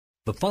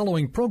The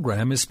following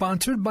program is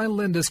sponsored by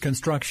Lindus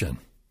Construction.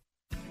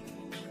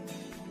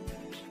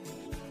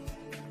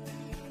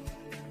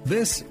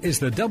 This is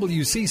the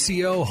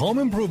WCCO Home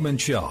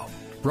Improvement Show,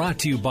 brought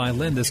to you by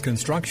Lindus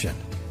Construction.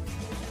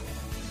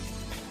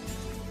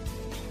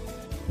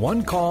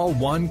 One call,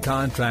 one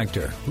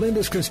contractor.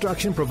 Lindus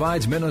Construction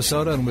provides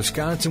Minnesota and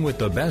Wisconsin with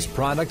the best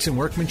products and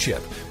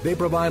workmanship. They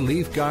provide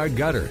leaf guard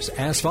gutters,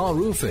 asphalt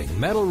roofing,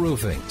 metal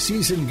roofing,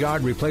 season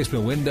guard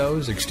replacement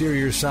windows,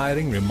 exterior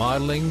siding,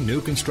 remodeling, new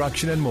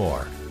construction, and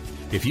more.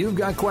 If you've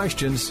got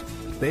questions,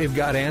 they've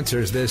got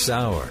answers this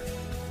hour.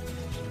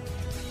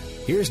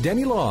 Here's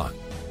Denny Long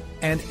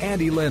and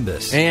Andy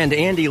Lindus. And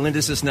Andy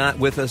Lindus is not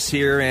with us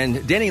here,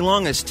 and Denny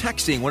Long is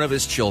texting one of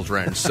his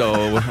children.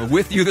 So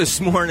with you this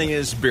morning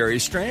is Barry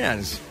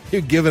Stranz.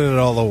 You're giving it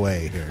all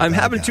away here. I'm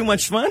having too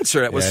much fun,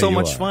 sir. It was so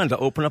much fun to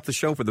open up the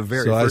show for the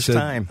very first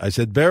time. I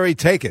said, Barry,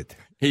 take it.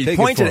 He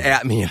pointed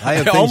at me, and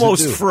I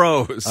almost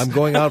froze. I'm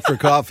going out for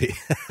coffee.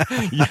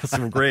 Yes,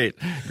 great.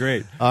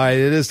 All right,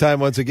 it is time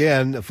once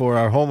again for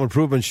our home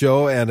improvement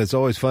show, and it's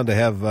always fun to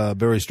have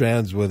Barry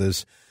Stranz with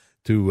us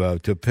to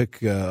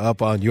pick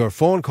up on your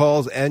phone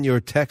calls and your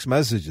text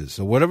messages.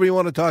 So whatever you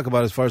want to talk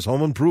about as far as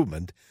home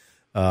improvement,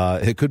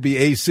 it could be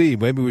AC.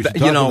 Maybe we should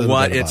talk a little bit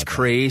what? about It's that.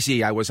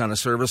 Crazy. I was on a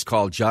service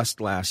call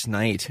just last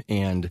night,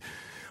 and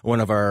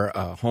one of our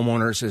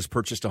homeowners has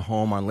purchased a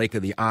home on Lake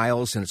of the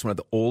Isles, and it's one of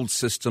the old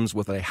systems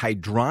with a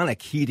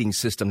hydronic heating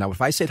system. Now,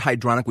 if I said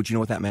hydronic, would you know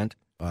what that meant?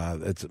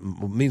 It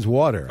means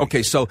water.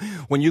 Okay, so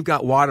when you've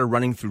got water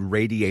running through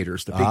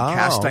radiators, the big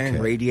cast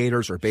iron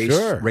radiators or base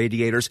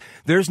radiators,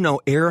 there's no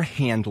air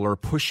handler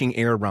pushing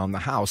air around the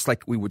house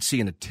like we would see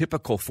in a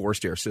typical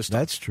forced air system.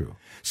 That's true.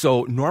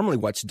 So normally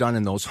what's done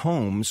in those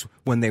homes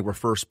when they were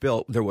first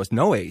built, there was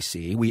no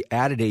AC. We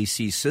added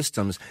AC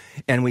systems,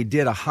 and we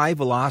did a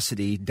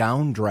high-velocity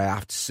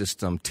downdraft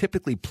system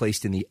typically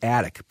placed in the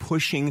attic,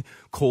 pushing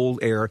cold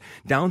air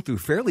down through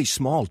fairly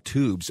small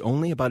tubes,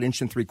 only about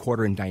 1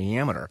 3/4 inch in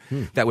diameter.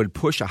 That would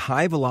push a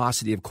high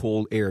velocity of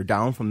cold air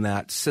down from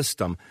that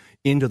system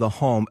into the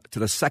home to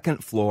the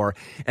second floor,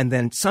 and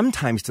then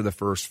sometimes to the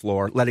first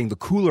floor, letting the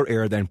cooler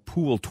air then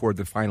pool toward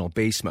the final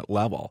basement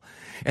level.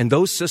 And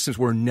those systems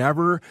were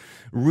never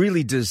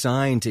really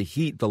designed to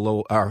heat the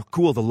low or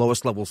cool the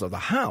lowest levels of the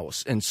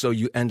house. And so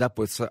you end up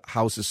with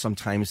houses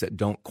sometimes that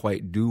don't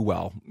quite do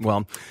well.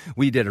 Well,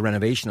 we did a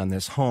renovation on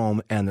this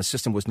home, and the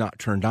system was not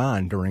turned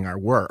on during our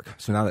work.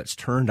 So now that it's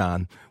turned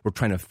on, we're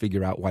trying to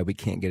figure out why we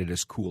can't get it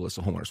as cool as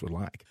the homeowners would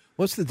like.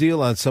 What's the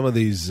deal on some of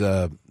these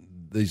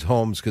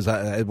homes? Because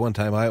at one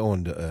time I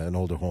owned an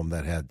older home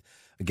that had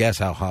gas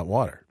out hot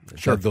water.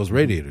 Sure. Those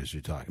radiators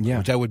you're talking about,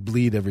 which I would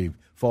bleed every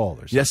fall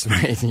or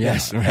something.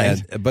 Yes,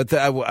 right. But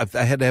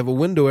I had to have a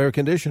window air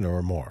conditioner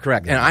or more.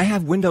 Correct. And I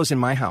have windows in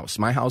my house.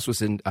 My house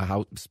was in a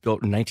house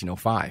built in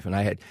 1905, and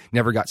I had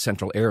never got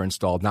central air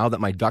installed. Now that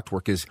my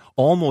ductwork is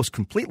almost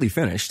completely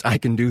finished, I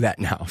can do that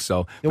now.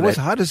 So,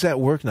 how does that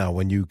work now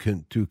when you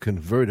to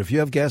convert? If you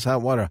have gas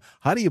hot water,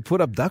 how do you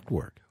put up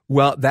ductwork?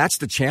 Well, that's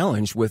the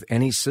challenge with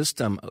any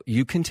system.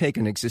 You can take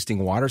an existing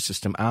water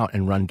system out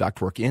and run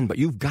ductwork in, but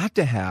you've got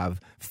to have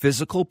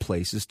physical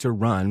places to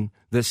run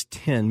this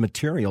tin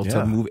material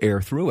to move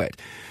air through it.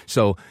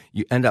 So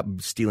you end up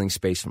stealing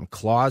space from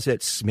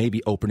closets,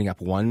 maybe opening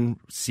up one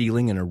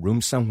ceiling in a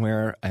room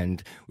somewhere,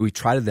 and we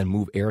try to then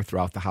move air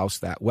throughout the house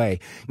that way.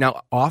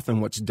 Now,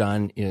 often what's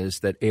done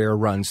is that air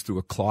runs through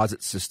a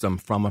closet system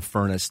from a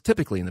furnace,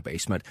 typically in the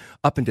basement,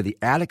 up into the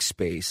attic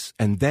space,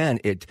 and then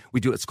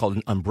we do what's called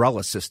an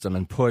umbrella system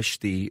and push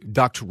the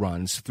duct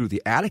runs through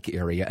the attic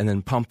area and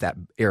then pump that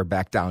air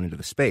back down into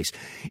the space,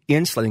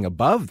 insulating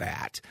above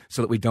that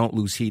so that we don't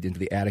lose heat into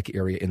the attic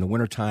area in the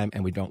wintertime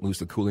and we don't lose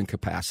the cooling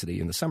capacity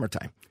in the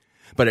summertime.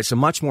 But it's a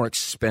much more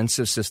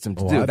expensive system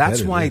to do.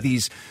 That's why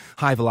these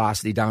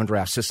high-velocity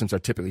downdraft systems are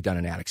typically done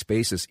in attic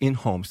spaces in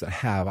homes that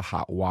have a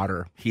hot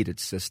water heated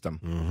system.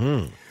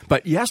 Mm-hmm.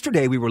 But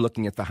yesterday we were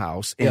looking at the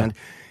house, and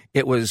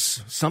it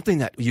was something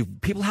that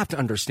people have to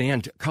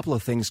understand. A couple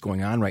of things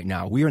going on right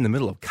now. We are in the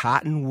middle of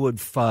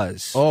cottonwood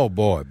fuzz. Oh,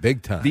 boy,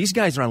 big time. These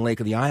guys are on Lake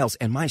of the Isles,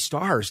 and my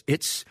stars,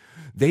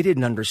 they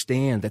didn't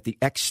understand that the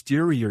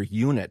exterior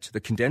unit, the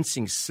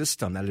condensing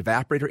system, that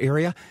evaporator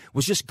area,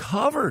 was just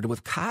covered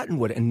with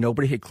cottonwood, and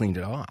nobody had cleaned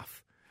it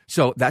off.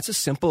 So that's a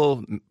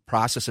simple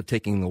process of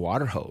taking the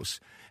water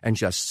hose and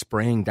just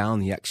spraying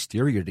down the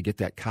exterior to get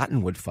that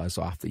cottonwood fuzz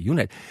off the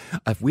unit.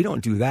 If we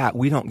don't do that,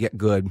 we don't get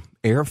good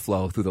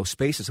airflow through those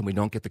spaces, and we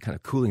don't get the kind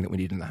of cooling that we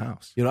need in the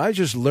house. You know, I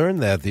just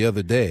learned that the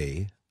other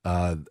day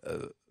of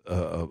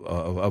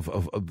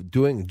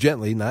doing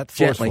gently, not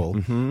forceful.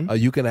 Mm-hmm.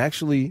 You can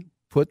actually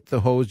put the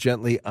hose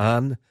gently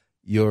on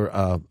your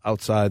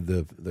outside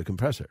the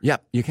compressor. Yeah,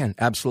 you can,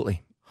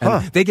 absolutely.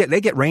 And they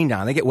get rained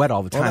down. They get wet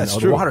all the time. That's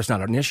the true. water's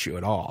not an issue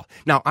at all.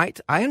 Now, I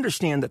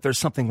understand that there's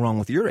something wrong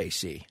with your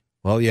AC.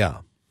 Well, yeah.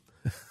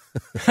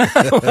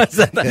 What's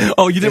that?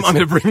 Oh, you didn't want me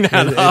to bring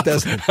that up. It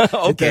doesn't,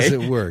 okay. It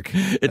doesn't work.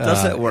 It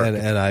doesn't work.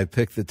 And I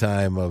picked the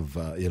time of,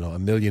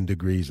 1,000,000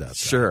 degrees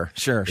outside.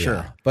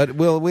 Sure. But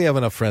we have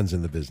enough friends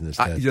in the business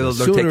that they're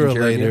sooner or taking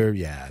care later, of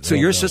you? So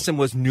your system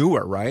was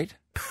newer, right?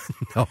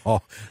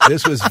 No,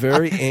 this was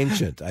very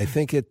ancient. I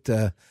think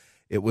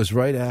it was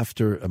right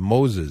after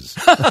Moses,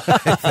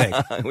 I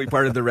think. We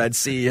parted the Red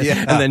Sea,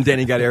 and then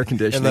Denny got air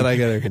conditioning. And then I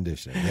got air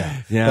conditioning,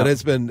 yeah. But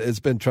it's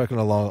been trucking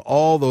along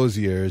all those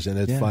years, and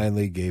it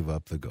finally gave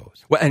up the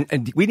ghost. Well,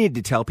 and we need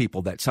to tell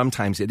people that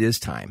sometimes it is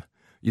time.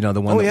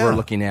 The one that we're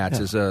looking at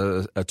is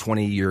a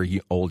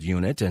 20-year-old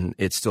unit, and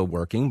it's still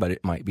working, but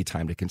it might be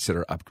time to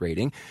consider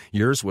upgrading.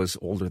 Yours was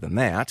older than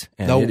that,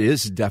 and it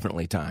is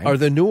definitely time. Are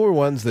the newer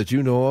ones that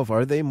you know of,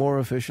 are they more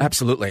efficient?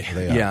 Absolutely.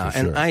 They are, for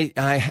sure.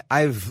 And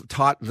I've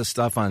taught the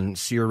stuff on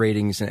SEER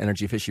ratings and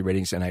energy efficiency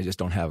ratings, and I just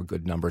don't have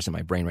good numbers in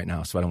my brain right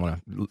now, so I don't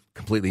want to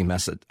completely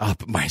mess it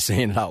up by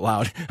saying it out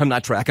loud. I'm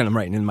not tracking them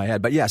right in my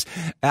head. But yes,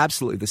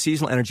 absolutely. The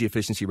seasonal energy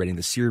efficiency rating,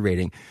 the SEER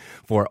rating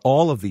for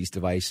all of these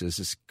devices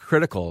is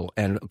critical,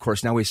 and of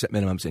course, now we set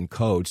minimums in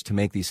codes to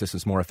make these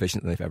systems more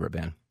efficient than they've ever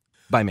been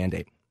by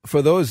mandate.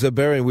 For those,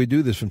 Barry, we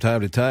do this from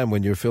time to time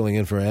when you're filling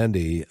in for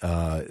Andy,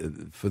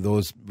 for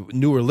those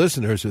newer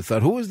listeners who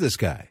thought, who is this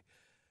guy?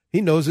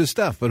 He knows his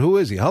stuff, but who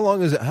is he? How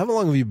long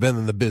have you been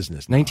in the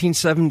business now?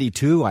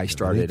 1972 I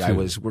started. I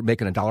was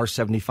making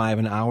 $1.75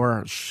 an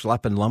hour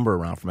schlepping lumber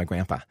around for my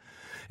grandpa.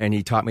 And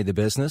he taught me the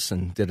business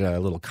and did a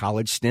little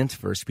college stint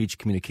for a speech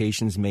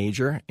communications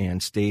major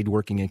and stayed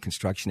working in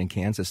construction in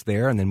Kansas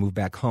there, and then moved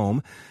back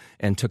home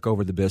and took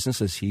over the business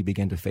as he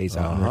began to phase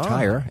out and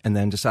retire, and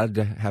then decided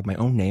to have my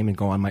own name and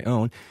go on my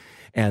own,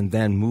 and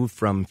then moved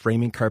from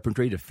framing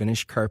carpentry to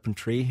finished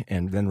carpentry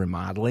and then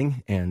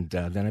remodeling. And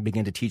then I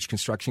began to teach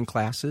construction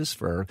classes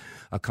for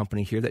a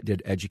company here that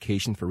did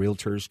education for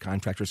realtors,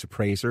 contractors,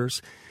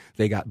 appraisers.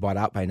 They got bought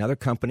out by another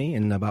company,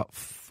 and about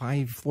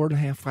 5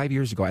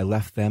 years ago, I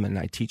left them, and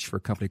I teach for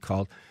a company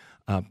called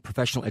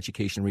Professional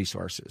Education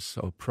Resources,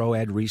 so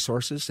ProEd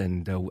Resources,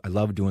 and I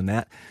love doing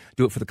that.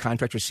 Do it for the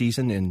contractor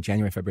season in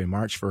January, February,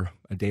 March for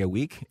a day a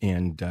week,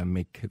 and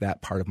make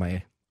that part of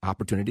my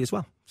opportunity as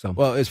well. So,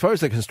 well, as far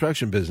as the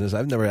construction business,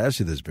 I've never asked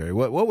you this, Barry.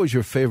 What was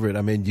your favorite?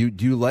 I mean,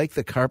 do you like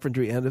the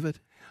carpentry end of it?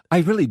 I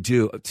really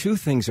do. Two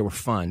things that were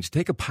fun: to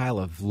take a pile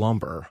of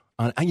lumber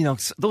on,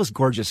 those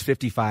gorgeous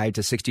 55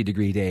 to 60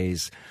 degree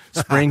days,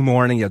 spring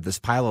morning, you have this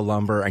pile of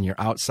lumber and you're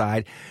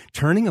outside,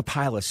 turning a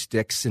pile of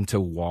sticks into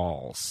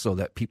walls so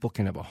that people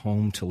can have a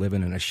home to live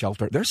in and a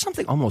shelter. There's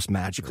something almost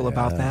magical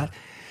about that.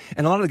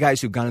 And a lot of the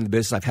guys who've gone into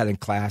business I've had in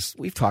class,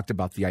 we've talked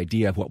about the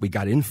idea of what we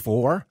got in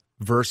for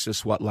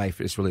versus what life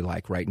is really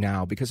like right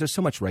now, because there's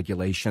so much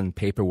regulation,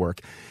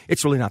 paperwork.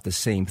 It's really not the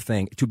same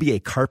thing. To be a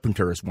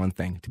carpenter is one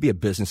thing. To be a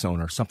business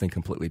owner, something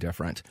completely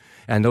different.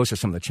 And those are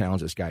some of the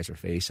challenges guys are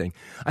facing.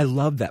 I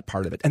love that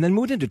part of it. And then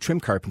moved into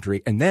trim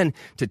carpentry, and then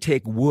to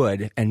take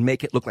wood and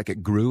make it look like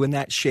it grew in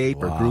that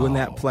shape or grew in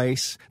that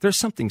place. There's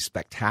something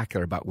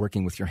spectacular about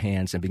working with your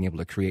hands and being able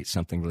to create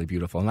something really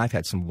beautiful. And I've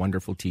had some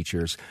wonderful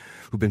teachers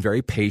who've been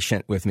very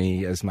patient with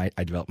me as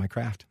I develop my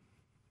craft.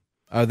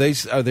 Are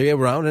they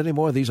around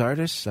anymore, these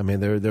artists? I mean,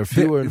 they're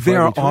fewer and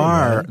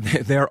far between,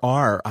 right? There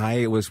are.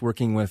 I was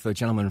working with a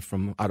gentleman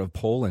from out of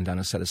Poland on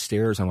a set of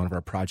stairs on one of our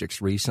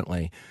projects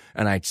recently,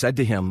 and I said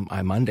to him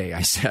on Monday,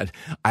 I said,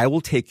 I will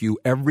take you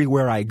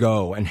everywhere I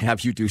go and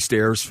have you do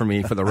stairs for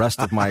me for the rest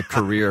of my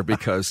career,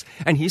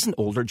 and he's an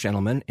older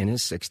gentleman in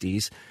his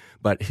 60s,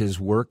 but his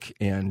work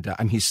and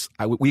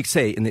we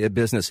say in the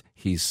business,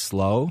 he's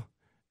slow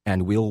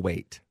and we'll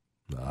wait.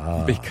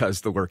 Because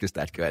the work is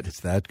that good.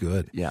 It's that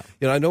good. Yeah.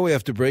 I know we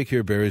have to break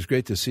here, Barry. It's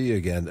great to see you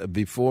again.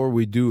 Before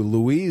we do,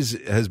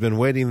 Louise has been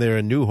waiting there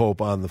in New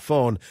Hope on the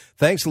phone.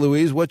 Thanks,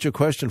 Louise. What's your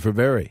question for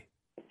Barry?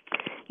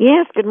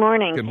 Yes, good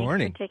morning. Good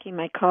morning. Thanks for taking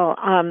my call.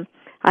 I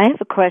have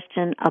a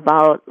question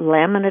about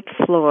laminate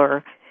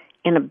floor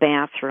in a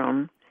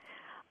bathroom.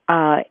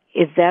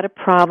 Is that a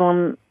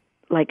problem,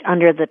 like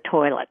under the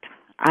toilet?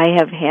 I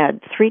have had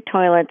 3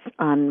 toilets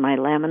on my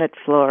laminate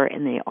floor,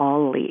 and they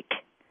all leak.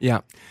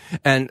 Yeah.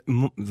 And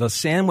the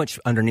sandwich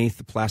underneath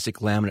the plastic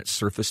laminate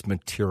surface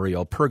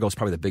material, Pergo is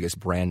probably the biggest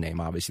brand name,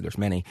 obviously there's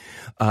many,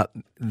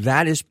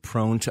 that is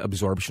prone to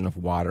absorption of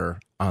water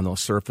on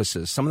those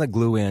surfaces. Some of the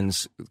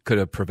glue-ins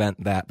could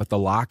prevent that, but the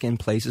lock-in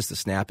places, the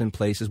snap-in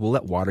places, will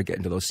let water get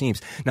into those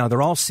seams. Now,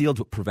 they're all sealed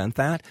to prevent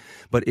that,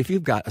 but if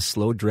you've got a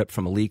slow drip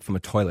from a leak from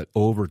a toilet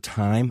over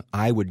time,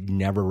 I would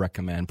never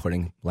recommend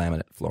putting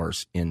laminate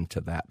floors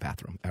into that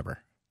bathroom,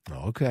 ever.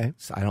 Okay.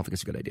 So I don't think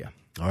it's a good idea.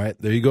 All right.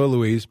 There you go,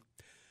 Louise.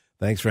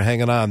 Thanks for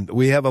hanging on.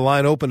 We have a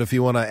line open if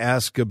you want to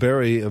ask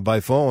Barry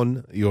by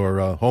phone your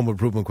home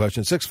improvement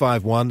question,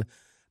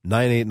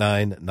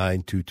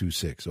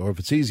 651-989-9226. Or if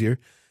it's easier,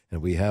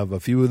 and we have a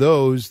few of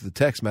those, the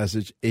text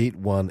message,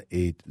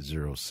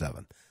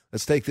 81807.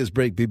 Let's take this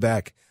break. Be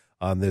back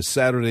on this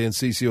Saturday in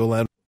CCO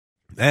Land.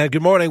 And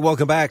good morning.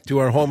 Welcome back to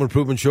our Home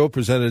Improvement Show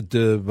presented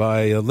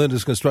by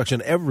Lindus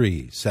Construction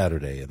every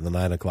Saturday in the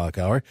 9 o'clock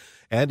hour.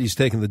 Andy's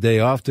taking the day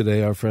off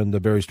today. Our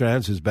friend Barry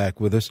Stranz is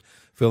back with us,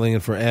 filling in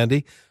for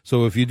Andy.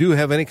 So if you do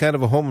have any kind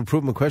of a home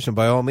improvement question,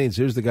 by all means,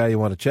 here's the guy you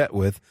want to chat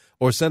with,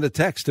 or send a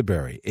text to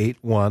Barry,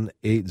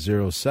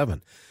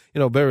 81807. You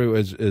know, Barry,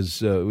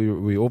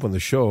 we opened the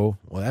show.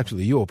 Well,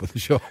 actually, you opened the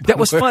show. That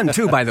was fun,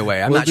 too, by the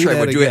way. I'm not sure I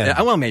would do it.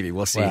 Well, maybe.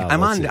 We'll see. Well,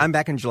 I'm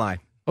back in July.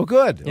 Oh,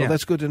 good. Yeah. Well,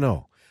 that's good to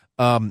know.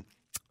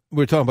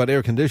 We're talking about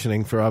air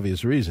conditioning for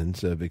obvious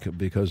reasons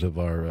because of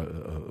our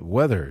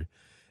weather.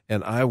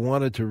 And I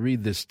wanted to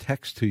read this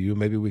text to you.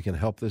 Maybe we can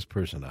help this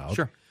person out.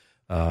 Sure.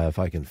 If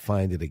I can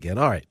find it again.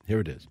 All right,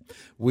 here it is.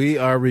 We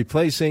are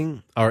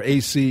replacing our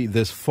AC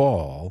this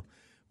fall.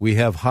 We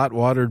have hot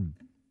water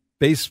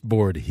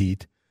baseboard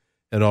heat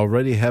and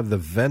already have the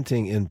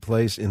venting in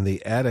place in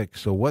the attic.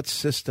 So what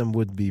system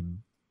would be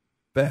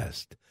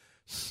best?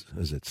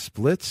 Is it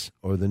splits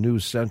or the new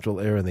central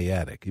air in the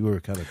attic? You were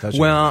kind of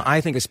touching on that.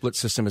 I think a split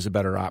system is a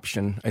better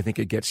option. I think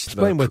it gets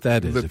what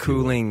that is, the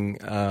cooling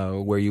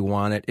where you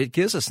want it. It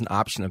gives us an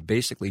option of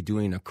basically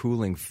doing a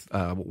cooling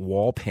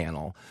wall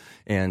panel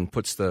and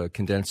puts the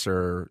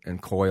condenser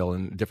and coil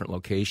in different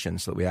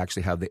locations so that we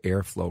actually have the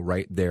airflow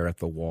right there at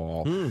the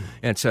wall. And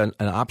it's an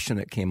option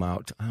that came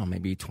out,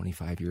 maybe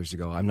 25 years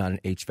ago. I'm not an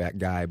HVAC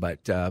guy,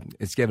 but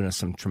it's given us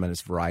some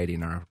tremendous variety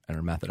in our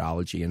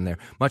methodology, and they're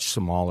much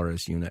smaller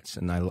as units.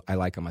 And I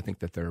like them. I think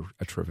that they're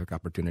a terrific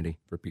opportunity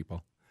for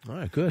people. All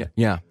right, good.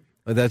 Yeah.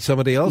 That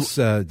somebody else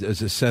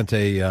has sent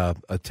a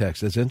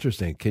text. That's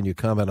interesting. Can you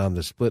comment on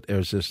the split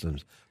air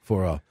systems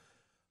for a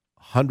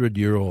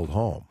 100-year-old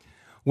home?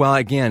 Well,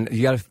 again,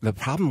 the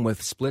problem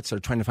with splits are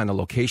trying to find a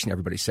location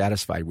everybody's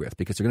satisfied with,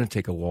 because they're going to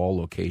take a wall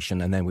location,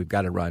 and then we've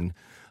got to run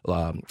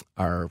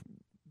our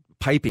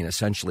piping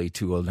essentially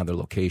to another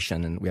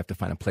location, and we have to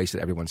find a place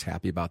that everyone's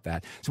happy about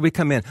that. So we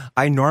come in.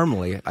 I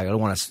don't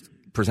want to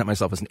present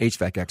myself as an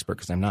HVAC expert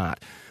because I'm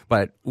not.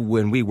 But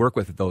when we work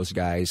with those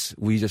guys,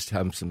 we just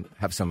have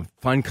some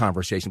fun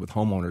conversation with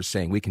homeowners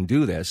saying, we can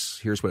do this.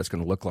 Here's what it's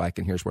going to look like,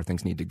 and here's where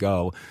things need to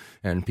go.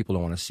 And people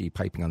don't want to see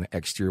piping on the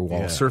exterior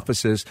wall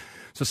surfaces.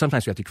 So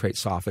sometimes we have to create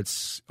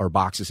soffits or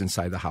boxes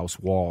inside the house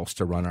walls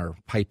to run our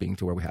piping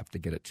to where we have to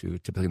get it to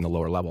typically in the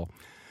lower level.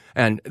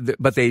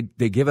 But they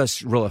give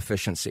us real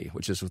efficiency,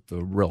 which is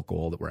the real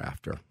goal that we're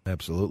after.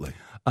 Absolutely.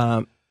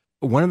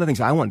 One of the things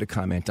I wanted to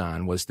comment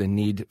on was the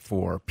need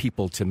for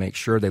people to make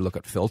sure they look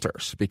at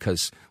filters,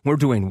 because we're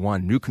doing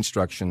one new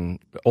construction,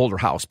 older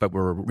house, but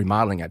we're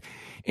remodeling it.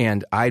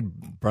 And I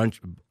brought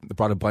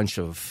a bunch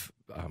of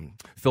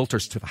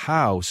filters to the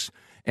house,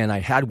 and I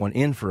had one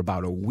in for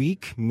about a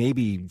week,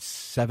 maybe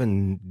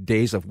 7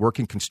 days of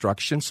working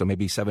construction, so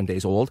maybe 7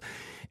 days old.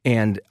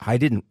 And I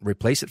didn't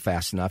replace it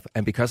fast enough.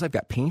 And because I've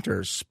got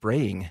painters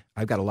spraying,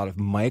 I've got a lot of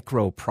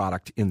micro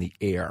product in the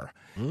air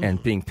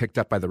and being picked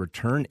up by the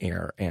return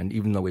air. And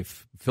even though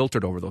we've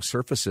filtered over those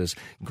surfaces,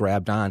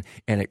 grabbed on,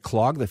 and it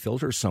clogged the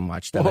filters so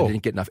much that I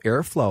didn't get enough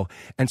airflow.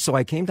 And so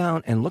I came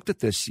down and looked at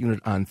this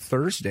unit on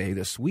Thursday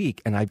this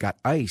week, and I've got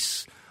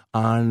ice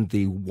on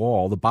the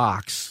wall, the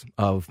box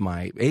of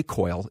my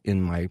A-coil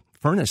in my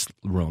furnace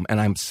room.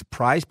 And I'm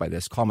surprised by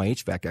this. Call my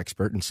HVAC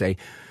expert and say,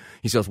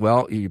 he says,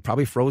 well, you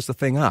probably froze the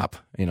thing up.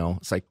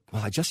 It's like,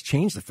 well, I just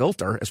changed the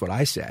filter, is what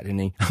I said.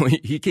 And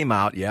he came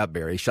out,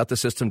 Barry, shut the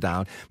system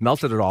down,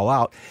 melted it all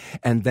out,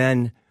 and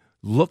then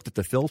looked at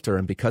the filter.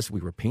 And because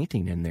we were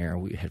painting in there,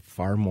 we had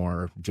far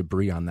more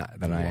debris on that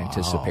than I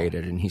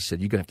anticipated. And he said,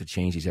 you're going to have to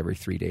change these every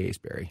 3 days,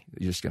 Barry.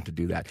 You're just going to have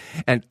to do that.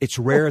 And it's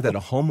rare that a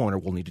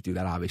homeowner will need to do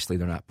that. Obviously,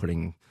 they're not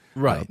putting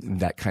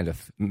that kind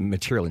of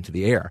material into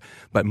the air.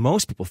 But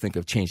most people think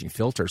of changing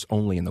filters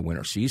only in the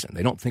winter season.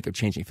 They don't think of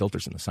changing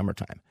filters in the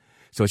summertime.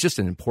 So it's just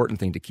an important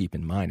thing to keep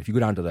in mind. If you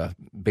go down to the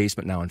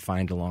basement now and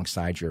find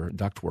alongside your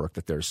ductwork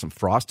that there's some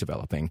frost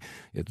developing,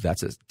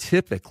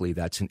 typically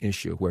that's an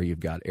issue where you've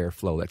got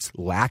airflow that's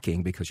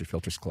lacking because your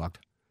filter's clogged.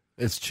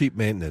 It's cheap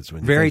maintenance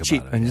when you Very think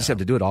cheap, about it. and you just have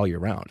to do it all year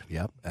round.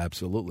 Yep,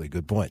 absolutely.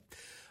 Good point.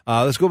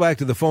 Let's go back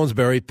to the phones,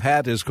 Barry.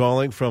 Pat is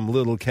calling from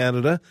Little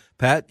Canada.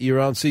 Pat, you're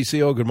on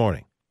CCO. Good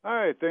morning.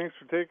 Hi, thanks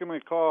for taking my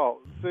call.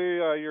 Say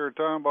you were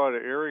talking about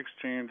an air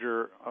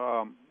exchanger.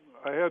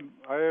 I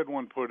had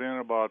one put in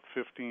about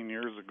 15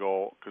 years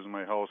ago because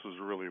my house is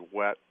really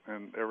wet,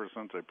 and ever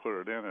since I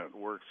put it in, it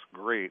works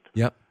great.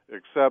 Yep.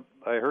 Except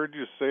I heard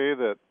you say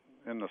that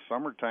in the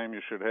summertime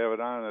you should have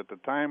it on. At the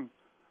time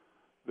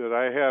that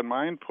I had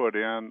mine put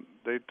in,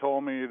 they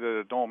told me that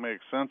it don't make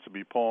sense to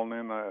be pulling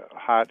in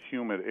hot,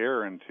 humid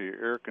air into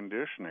your air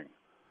conditioning.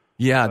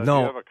 Yeah, Do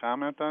you have a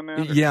comment on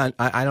that? Yeah,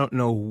 I don't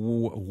know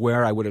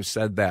where I would have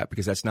said that,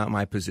 because that's not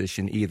my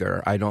position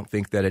either. I don't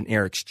think that an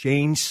air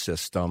exchange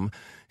system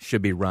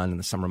should be run in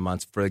the summer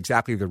months for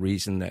exactly the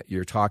reason that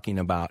you're talking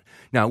about.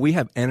 Now, we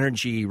have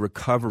energy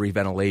recovery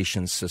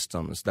ventilation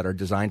systems that are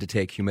designed to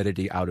take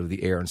humidity out of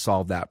the air and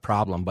solve that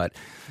problem. But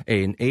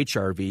an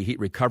HRV, heat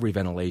recovery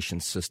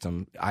ventilation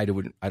system, I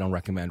don't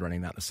recommend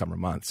running that in the summer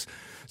months.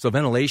 So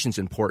ventilation is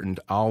important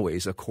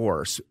always, of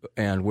course,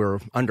 and we're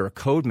under a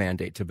code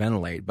mandate to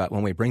ventilate. But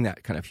when we bring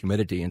that kind of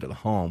humidity into the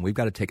home, we've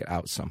got to take it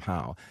out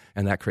somehow,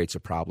 and that creates a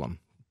problem.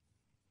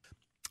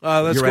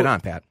 You're right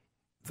on, Pat.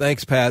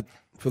 Thanks, Pat,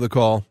 for the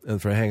call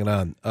and for hanging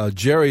on.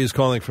 Jerry is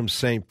calling from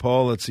St.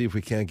 Paul. Let's see if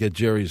we can't get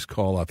Jerry's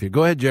call off here.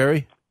 Go ahead,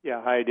 Jerry.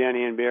 Yeah, hi,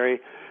 Danny and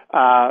Barry.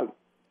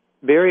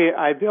 Barry,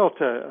 I built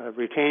a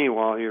retaining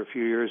wall here a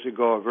few years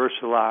ago, a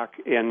Versalock,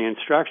 and the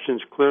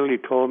instructions clearly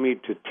told me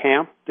to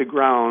tamp the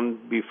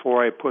ground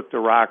before I put the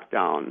rock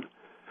down.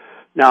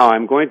 Now,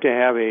 I'm going to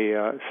have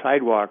a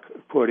sidewalk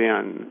put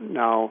in.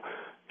 Now,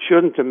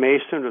 shouldn't the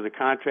mason or the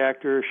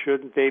contractor,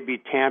 shouldn't they be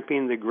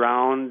tamping the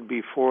ground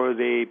before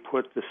they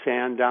put the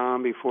sand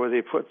down, before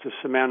they put the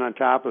cement on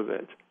top of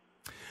it?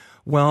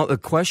 Well, the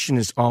question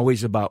is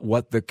always about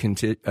what the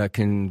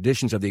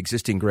conditions of the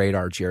existing grade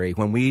are, Jerry.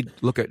 When we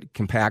look at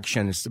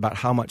compaction, it's about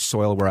how much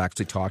soil we're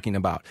actually talking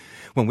about.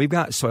 When we've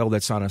got soil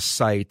that's on a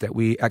site that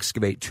we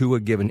excavate to a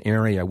given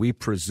area, we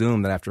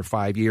presume that after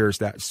 5 years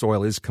that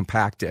soil is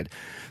compacted.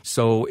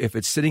 So if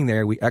it's sitting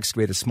there, we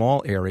excavate a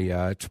small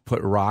area to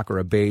put a rock or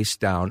a base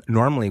down.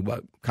 Normally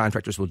what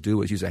contractors will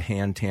do is use a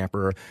hand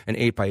tamper, an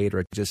 8x8,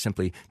 or just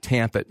simply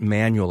tamp it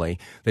manually.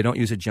 They don't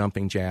use a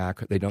jumping jack.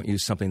 They don't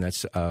use something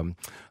that's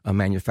a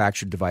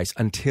manufactured device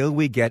until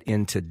we get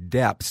into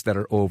depths that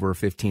are over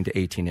 15 to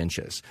 18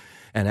 inches.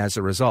 And as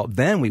a result,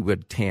 then we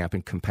would tamp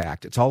and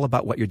compact. It's all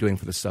about what you're doing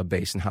for the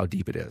subbase and how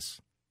deep it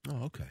is.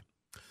 Oh, okay.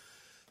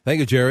 Thank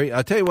you, Jerry.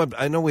 I'll tell you what,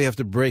 I know we have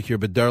to break here,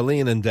 but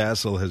Darlene in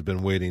Dassel has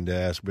been waiting to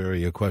ask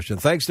Barry a question.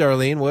 Thanks,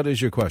 Darlene. What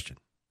is your question?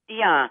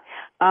 Yeah.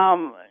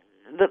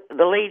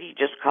 The lady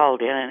just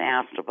called in and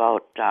asked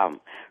about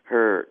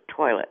her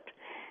toilet.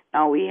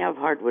 Now, we have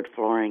hardwood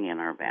flooring in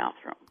our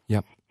bathroom.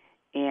 Yep.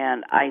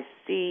 And I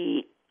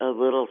see a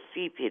little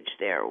seepage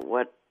there.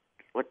 What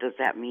does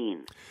that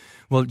mean?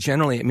 Well,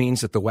 generally it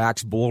means that the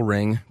wax bull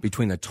ring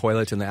between the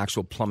toilet and the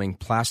actual plumbing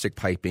plastic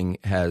piping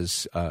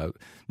has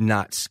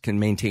can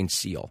maintain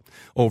seal.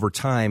 Over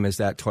time, as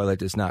that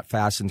toilet is not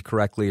fastened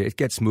correctly, it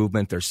gets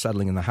movement, there's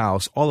settling in the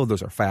house. All of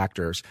those are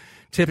factors.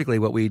 Typically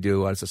what we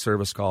do as a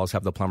service call is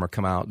have the plumber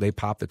come out, they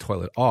pop the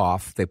toilet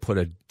off, they put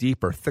a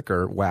deeper,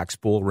 thicker wax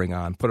bull ring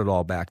on, put it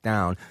all back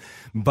down.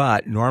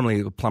 But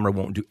normally the plumber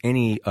won't do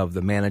any of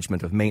the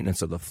management of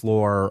maintenance of the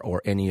floor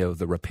or any of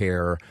the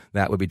repair.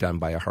 That would be done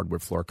by a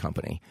hardwood floor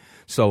company.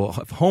 So if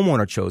a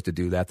homeowner chose to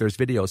do that, there's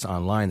videos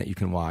online that you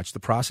can watch. The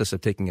process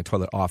of taking a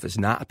toilet off is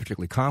not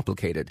particularly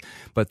complicated,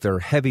 but they're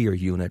heavier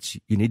units.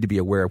 You need to be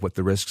aware of what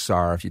the risks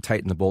are. If you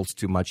tighten the bolts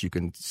too much, you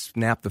can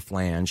snap the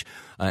flange.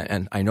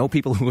 And I know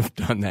people who have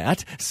done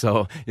that,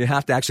 so you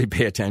have to actually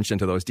pay attention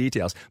to those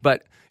details.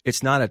 But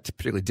it's not a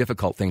particularly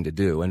difficult thing to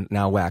do. And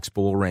now wax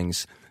bull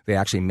rings, they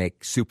actually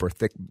make super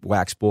thick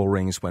wax bull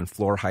rings when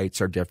floor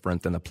heights are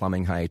different than the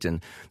plumbing height.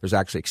 And there's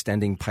actually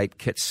extending pipe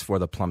kits for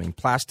the plumbing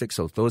plastic,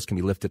 so those can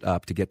be lifted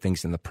up to get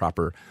things in the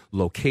proper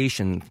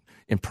location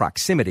in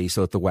proximity so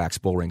that the wax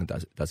bull ring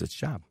does its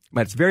job.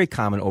 But it's very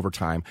common over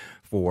time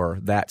for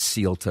that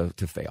seal to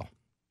fail.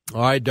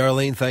 All right,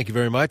 Darlene, thank you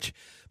very much.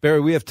 Barry,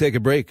 we have to take a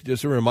break.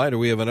 Just a reminder,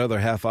 we have another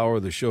half hour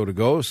of the show to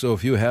go. So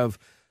if you have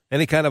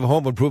any kind of a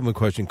home improvement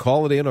question,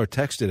 call it in or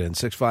text it in,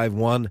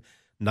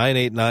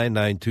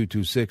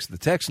 651-989-9226. The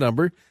text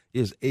number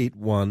is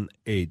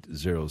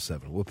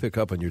 81807. We'll pick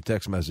up on your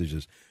text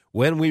messages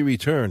when we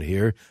return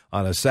here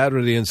on a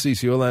Saturday in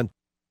CCO Land.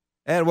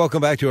 And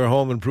welcome back to our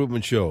home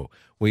improvement show.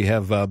 We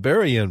have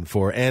Barry in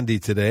for Andy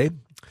today.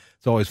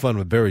 It's always fun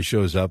when Barry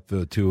shows up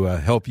to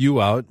help you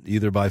out,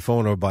 either by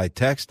phone or by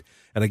text.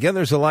 And again,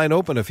 there's a line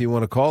open if you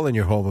want to call in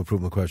your home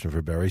improvement question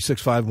for Barry,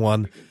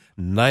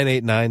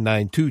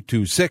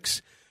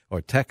 651-989-9226, or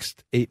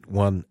text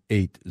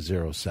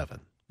 81807.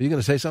 Are you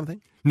going to say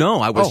something? No,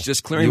 I was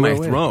just clearing my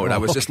throat. Oh. I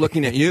was just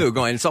looking at you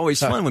going, it's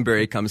always fun when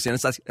Barry comes in.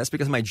 That's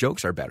because my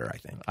jokes are better, I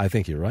think. I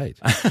think you're right.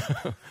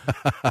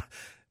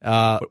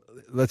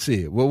 Let's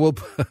see. We'll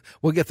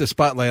get the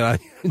spotlight on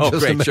you in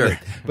just a minute. Sure.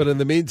 But in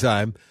the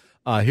meantime,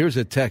 here's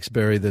a text,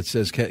 Barry, that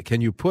says, can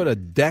you put a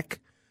deck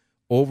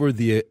over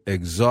the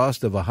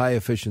exhaust of a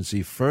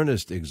high-efficiency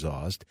furnace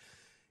exhaust?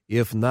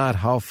 If not,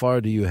 how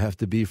far do you have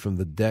to be from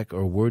the deck,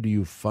 or where do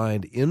you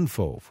find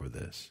info for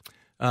this?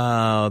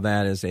 Oh,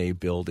 that is a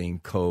building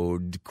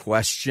code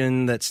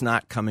question that's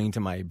not coming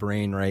to my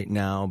brain right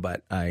now,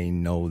 but I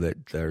know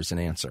that there's an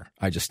answer.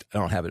 I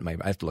don't have it in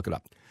I have to look it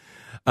up.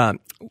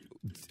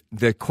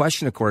 The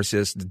question, of course,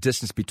 is the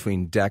distance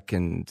between deck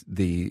and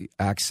the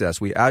access.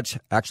 We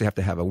actually have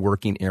to have a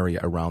working area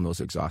around those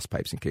exhaust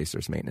pipes in case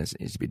there's maintenance that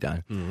needs to be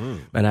done. Mm-hmm.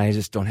 And I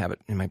just don't have it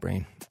in my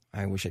brain.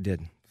 I wish I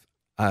did.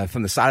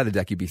 From the side of the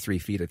deck, you'd be 3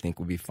 feet, I think,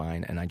 would be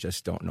fine. And I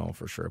just don't know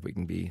for sure if we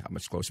can be, how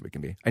much closer we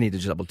can be. I need to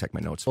just double check my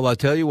notes. Well, I'll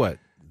tell you what.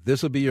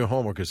 This will be your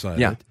homework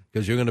assignment. Yeah.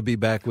 Because you're going to be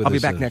back with us. I'll be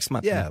back next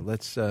month. Yeah,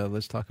 let's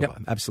talk about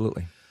it.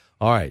 Absolutely.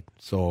 All right.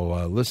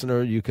 So,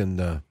 listener, you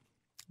can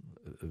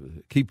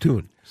keep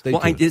tuned. Stay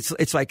tuned.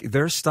 It's like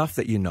there's stuff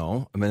that you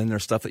know, and then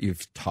there's stuff that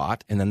you've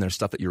taught, and then there's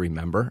stuff that you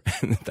remember.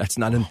 That's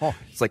not in.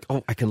 It's like,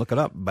 I can look it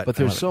up, but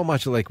there's so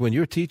much, like when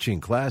you're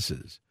teaching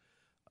classes.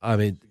 I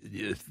mean,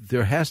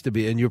 there has to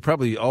be, and you're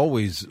probably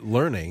always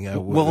learning.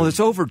 Well, it's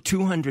over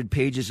 200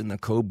 pages in the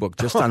code book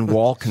just on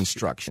wall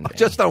construction.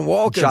 Just on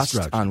wall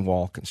construction. Just on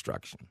wall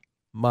construction.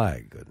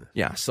 My goodness.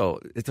 Yeah, so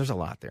there's a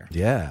lot there.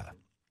 Yeah.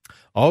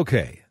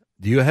 Okay.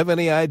 Do you have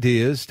any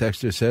ideas,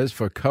 Texter says,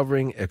 for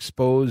covering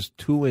exposed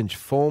 2-inch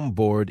foam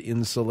board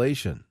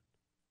insulation?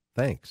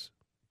 Thanks.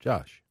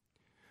 Josh.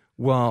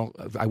 Well,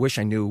 I wish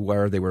I knew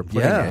where they were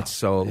putting it.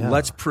 So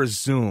let's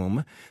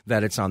presume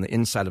that it's on the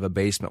inside of a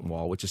basement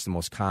wall, which is the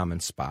most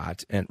common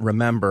spot. And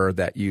remember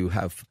that you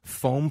have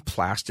foam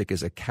plastic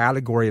as a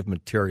category of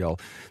material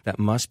that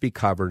must be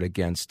covered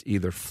against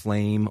either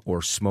flame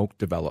or smoke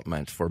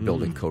development for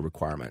building code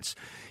requirements.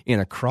 In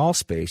a crawl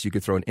space, you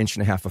could throw 1.5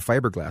 inches of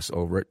fiberglass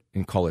over it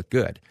and call it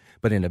good.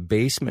 But in a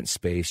basement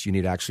space, you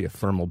need actually a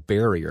thermal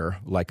barrier,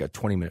 like a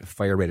 20-minute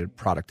fire-rated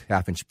product,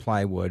 1/2-inch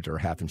plywood or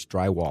 1/2-inch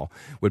drywall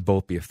would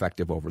both be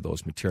effective over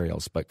those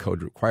materials, but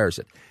code requires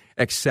it.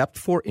 Except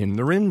for in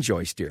the rim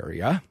joist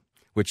area,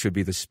 which would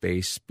be the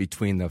space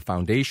between the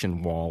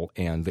foundation wall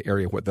and the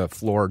area where the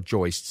floor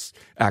joists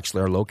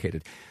actually are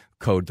located.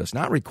 Code does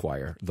not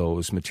require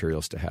those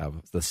materials to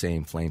have the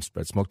same flame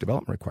spread smoke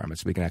development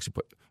requirements. We can actually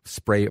put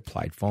spray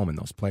applied foam in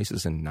those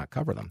places and not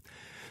cover them.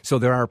 So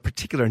there are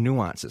particular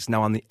nuances.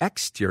 Now, on the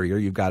exterior,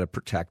 you've got to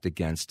protect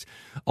against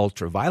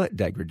ultraviolet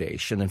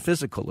degradation and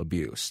physical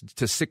abuse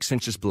to 6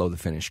 inches below the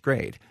finished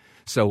grade.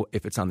 So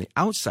if it's on the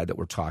outside that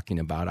we're talking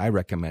about, I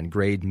recommend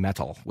grade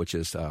metal, which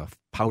is a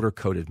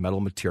powder-coated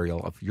metal material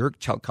of your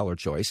color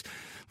choice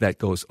that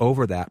goes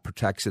over that,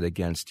 protects it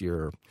against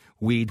your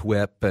weed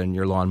whip and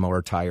your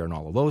lawnmower tire and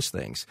all of those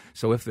things.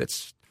 So if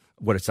it's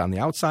what it's on the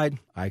outside,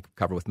 I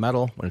cover with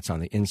metal. When it's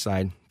on the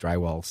inside,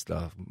 drywall's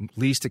the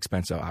least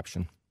expensive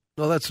option.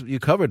 Well, you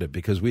covered it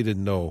because we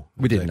didn't know.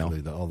 We didn't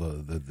know. All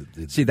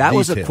the See, that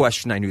was a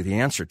question I knew the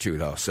answer to,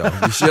 though. So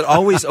you should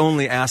always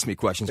only ask me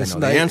questions I know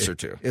the answer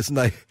to. It's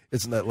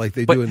not like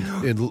they do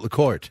in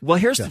court. Well,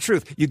 here's the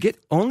truth. You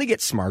only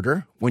get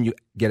smarter when you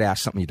get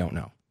asked something you don't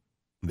know.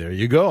 There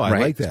you go. I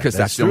like that. Because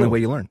that's the only way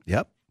you learn.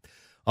 Yep.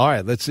 All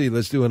right, let's see.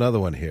 Let's do another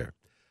one here.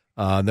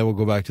 And then we'll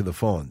go back to the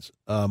phones.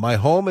 My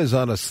home is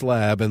on a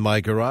slab, and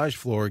my garage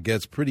floor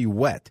gets pretty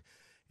wet.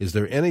 Is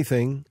there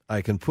anything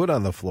I can put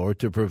on the floor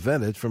to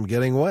prevent it from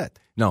getting wet?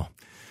 No.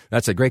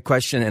 That's a great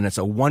question, and it's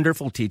a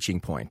wonderful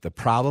teaching point. The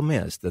problem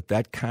is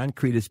that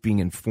concrete is being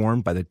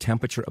informed by the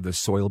temperature of the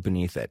soil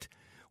beneath it.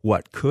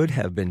 What could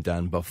have been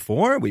done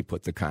before we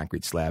put the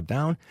concrete slab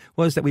down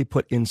was that we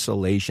put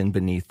insulation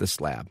beneath the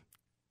slab.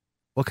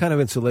 What kind of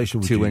insulation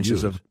would you use? 2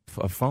 inches of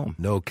foam.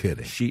 No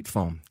kidding. Sheet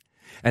foam.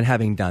 And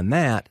having done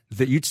that,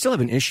 you'd still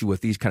have an issue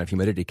with these kind of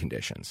humidity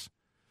conditions.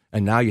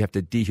 And now you have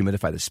to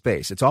dehumidify the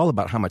space. It's all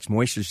about how much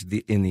moisture is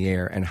in the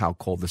air and how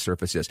cold the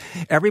surface is.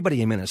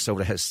 Everybody in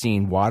Minnesota has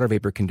seen water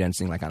vapor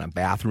condensing like on a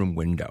bathroom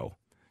window.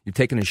 You've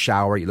taken a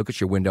shower, you look at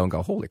your window and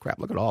go, holy crap,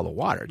 look at all the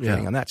water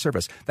getting on that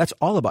surface. That's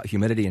all about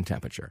humidity and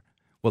temperature.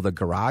 Well, the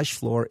garage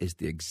floor is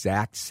the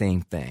exact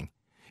same thing.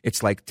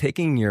 It's like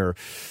taking your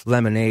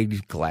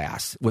lemonade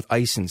glass with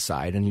ice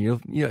inside, and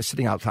you're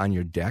sitting out on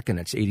your deck, and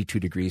it's 82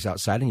 degrees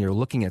outside, and you're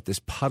looking at this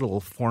puddle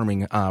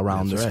forming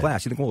around this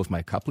glass. You think, well, is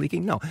my cup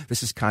leaking? No,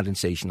 this is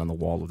condensation on the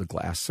wall of the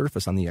glass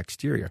surface on the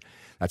exterior.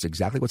 That's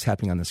exactly what's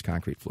happening on this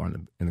concrete floor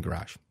in the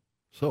garage.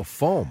 So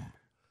foam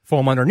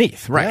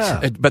underneath, right?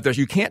 Yeah. But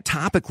you can't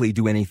topically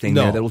do anything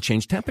there that will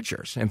change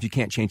temperatures. And if you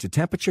can't change the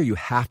temperature, you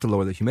have to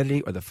lower the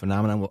humidity, or the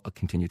phenomenon will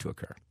continue to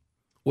occur.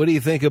 What do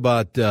you think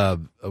about,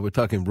 we're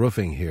talking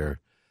roofing here,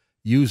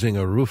 using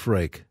a roof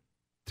rake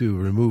to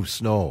remove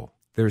snow?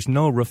 There's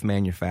no roof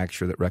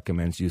manufacturer that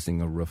recommends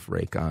using a roof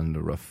rake on the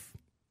roof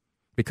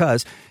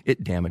because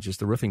it damages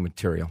the roofing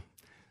material.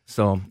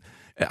 So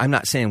I'm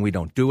not saying we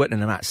don't do it,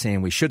 and I'm not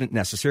saying we shouldn't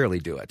necessarily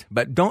do it.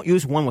 But don't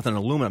use one with an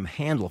aluminum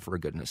handle, for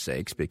goodness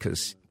sakes,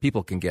 because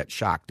people can get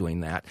shocked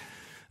doing that,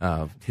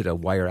 hit a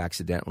wire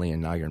accidentally,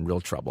 and now you're in real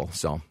trouble.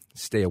 So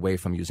stay away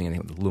from using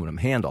anything with an aluminum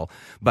handle.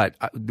 But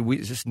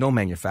just no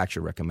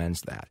manufacturer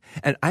recommends that.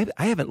 And I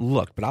haven't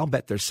looked, but I'll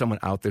bet there's someone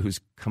out there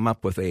who's come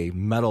up with a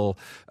metal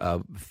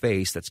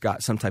face that's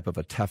got some type of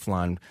a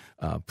Teflon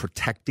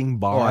protecting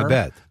bar. Oh, I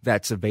bet.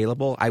 That's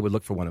available. I would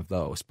look for one of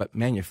those. But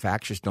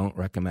manufacturers don't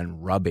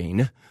recommend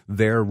rubbing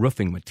their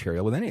roofing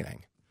material with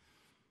anything.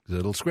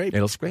 It'll scrape.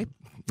 It'll scrape,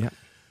 yeah.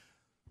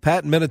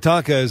 Pat in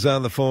Minnetonka is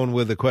on the phone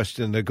with a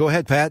question. Go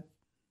ahead, Pat.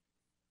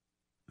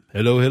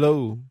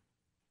 Hello.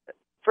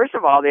 First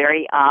of all,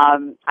 Barry,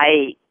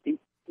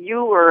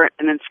 you were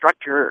an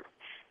instructor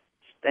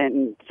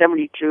in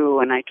 72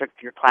 and I took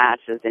your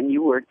classes, and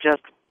you were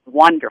just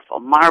wonderful,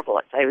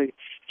 marvelous. I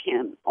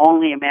can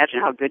only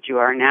imagine how good you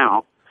are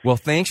now. Well,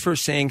 thanks for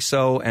saying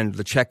so, and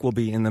the check will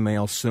be in the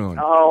mail soon.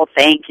 Oh,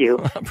 thank you.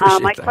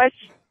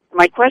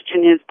 My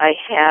question is, I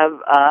have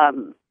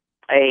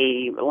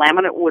a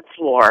laminate wood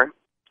floor,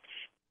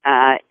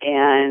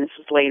 and this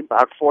was late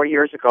about 4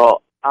 years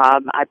ago.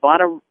 I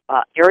bought a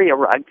area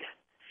rug,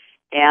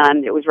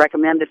 and it was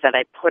recommended that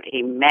I put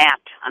a mat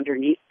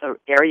underneath the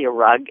area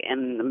rug,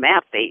 and the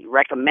mat they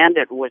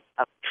recommended was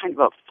a kind of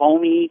a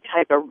foamy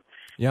type of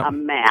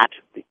mat.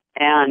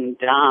 And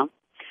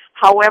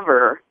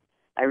however,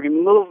 I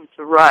removed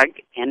the rug,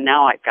 and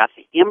now I've got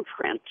the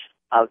imprint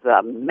of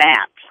the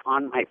mat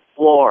on my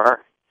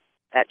floor,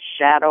 that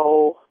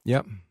shadow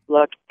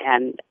look,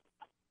 and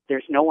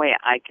there's no way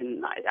I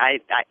can. I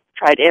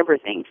tried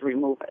everything to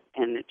remove it,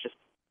 and it just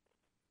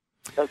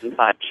doesn't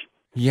budge.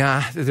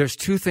 Yeah, there's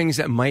two things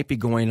that might be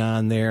going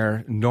on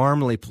there.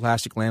 Normally,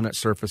 plastic laminate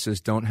surfaces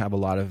don't have a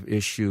lot of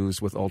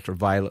issues with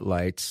ultraviolet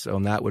lights,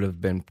 and that would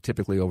have been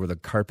typically over the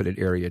carpeted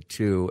area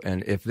too.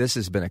 And if this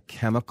has been a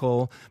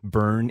chemical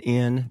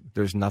burn-in,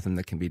 there's nothing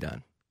that can be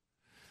done.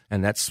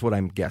 And that's what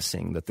I'm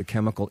guessing, that the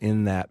chemical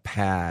in that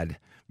pad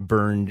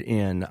burned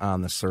in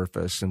on the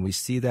surface. And we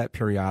see that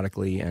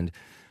periodically, and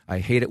I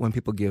hate it when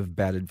people give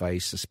bad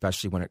advice,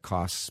 especially when it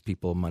costs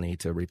people money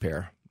to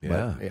repair.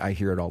 Yeah. But I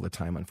hear it all the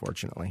time,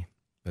 unfortunately.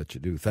 Bet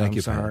you do. Thank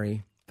you, Pat.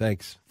 Sorry.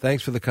 Thanks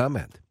for the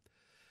comment.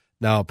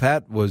 Now,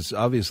 Pat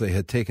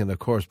had taken a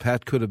course.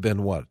 Pat could have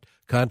been what?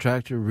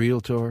 Contractor,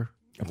 realtor?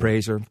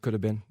 Appraiser could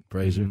have been.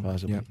 Appraiser,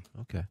 possibly. Yep.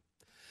 Okay.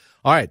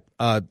 All right.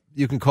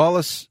 You can call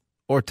us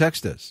or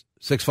text us.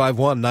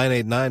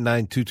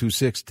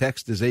 651-989-9226.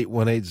 Text is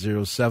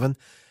 81807.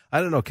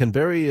 I don't know. Can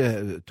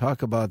Barry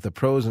talk about the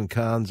pros and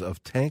cons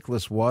of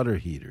tankless water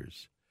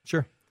heaters?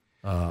 Sure.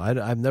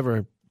 I've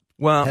never...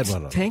 Well,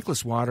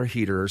 tankless water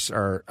heaters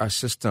are a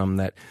system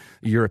that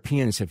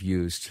Europeans have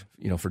used,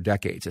 for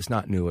decades. It's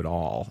not new at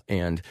all.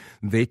 And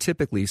they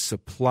typically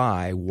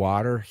supply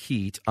water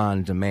heat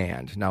on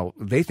demand. Now,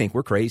 they think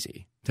we're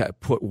crazy to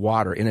put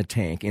water in a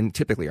tank in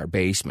typically our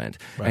basement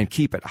and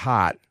keep it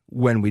hot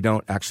when we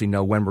don't actually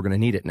know when we're going to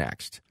need it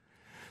next.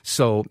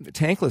 So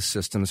tankless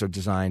systems are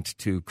designed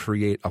to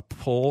create a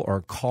pull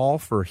or call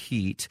for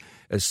heat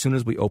as soon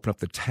as we open up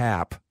the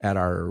tap at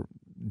our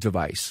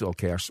device.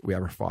 Okay, we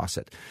have our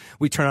faucet.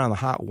 We turn on the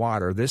hot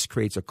water. This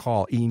creates a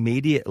call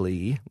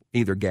immediately.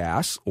 Either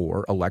gas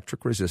or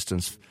electric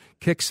resistance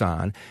kicks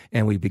on,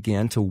 and we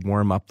begin to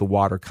warm up the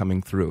water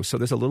coming through. So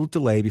there's a little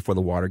delay before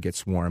the water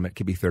gets warm. It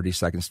could be 30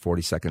 seconds,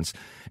 40 seconds,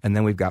 and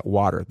then we've got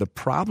water. The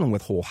problem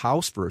with whole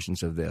house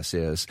versions of this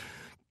is,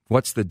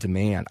 what's the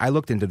demand? I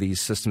looked into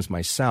these systems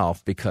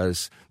myself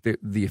because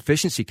the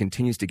efficiency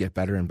continues to get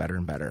better and better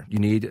and better. You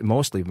need,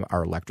 mostly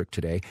are electric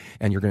today,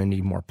 and you're going to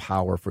need more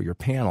power for your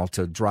panel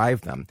to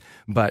drive them.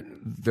 But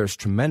there's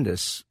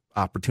tremendous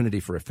opportunity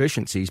for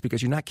efficiencies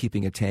because you're not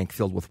keeping a tank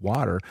filled with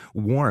water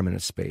warm in a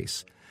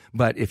space.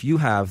 But if you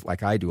have,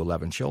 like I do,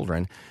 11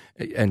 children,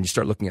 and you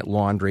start looking at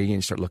laundry and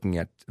you start looking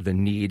at the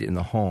need in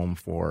the home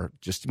for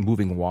just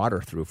moving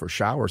water through for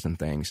showers and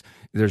things,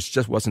 there's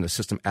just wasn't a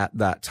system at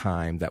that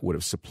time that would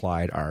have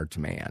supplied our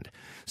demand.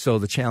 So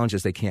the challenge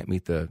is they can't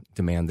meet the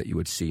demand that you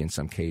would see in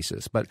some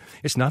cases. But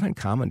it's not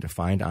uncommon to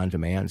find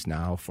on-demands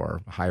now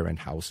for higher-end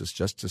houses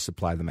just to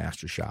supply the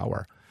master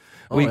shower.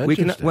 We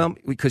can,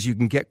 because you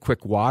can get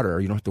quick water.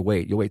 You don't have to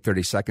wait. You'll wait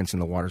 30 seconds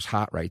and the water's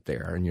hot right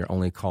there, and you're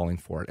only calling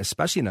for it,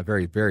 especially in a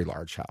very, very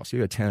large house.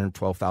 You have a 10 or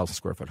 12,000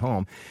 square foot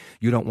home.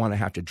 You don't want to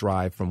have to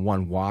drive from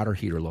one water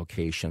heater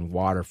location,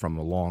 water from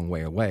a long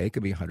way away. It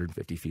could be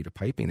 150 feet of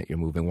piping that you're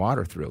moving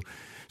water through.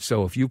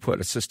 So if you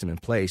put a system in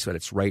place that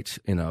it's right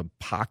in a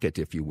pocket,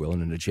 if you will,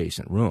 in an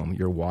adjacent room,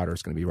 your water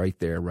is going to be right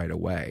there right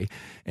away,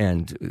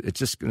 and it's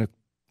just going to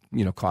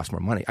cost more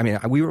money. I mean,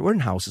 we're in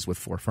houses with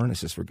 4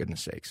 furnaces, for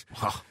goodness sakes.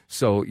 Wow.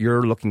 So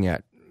you're looking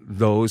at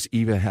those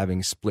even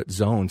having split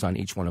zones on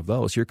each one of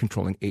those. You're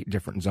controlling 8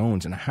 different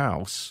zones in a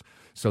house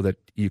so that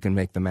you can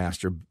make the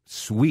master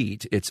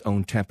suite its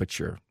own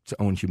temperature, its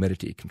own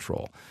humidity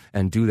control,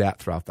 and do that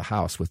throughout the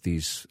house with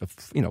these,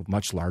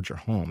 much larger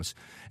homes.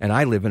 And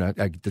I live in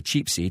the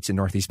cheap seats in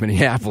Northeast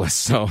Minneapolis,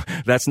 so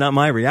that's not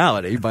my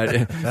reality.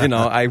 But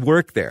I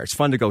work there. It's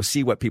fun to go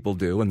see what people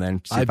do, and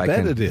then see if I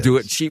can do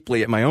it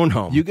cheaply at my own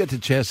home. You get the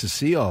chance to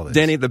see all this.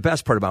 Denny, the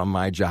best part about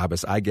my job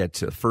is I get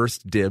to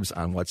first dibs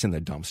on what's in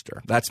the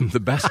dumpster. That's the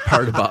best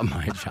part about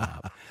my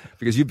job,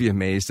 because you'd be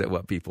amazed at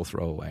what people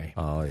throw away.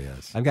 Oh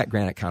yes, I've got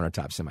granite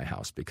countertops in my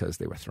house because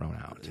they were thrown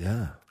out.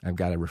 Yeah. I've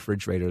got a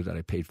refrigerator that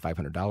I paid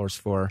 $500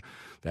 for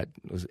that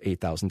was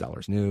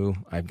 $8,000 new.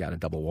 I've got a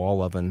double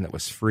wall oven that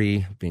was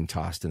free being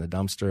tossed in the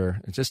dumpster.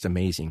 It's just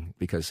amazing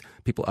because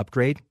people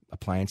upgrade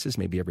appliances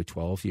maybe every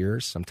 12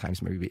 years,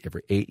 sometimes maybe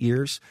every 8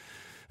 years,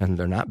 and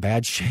they're not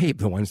bad shape,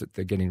 the ones that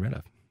they're getting rid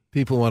of.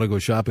 People want to go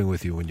shopping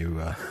with you when you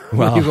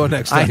go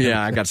next time.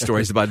 I got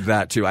stories about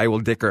that too. I will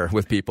dicker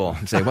with people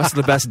and say, what's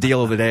the best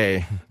deal of the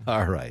day?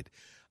 All right.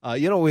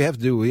 We have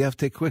to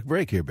take a quick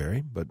break here,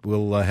 Barry, but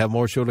we'll have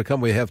more show to come.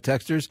 We have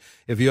texters.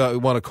 If you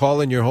want to call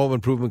in your home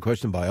improvement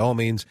question, by all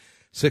means,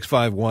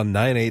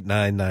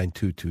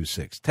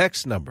 651-989-9226.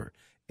 Text number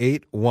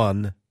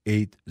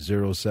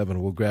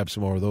 81807. We'll grab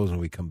some more of those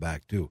when we come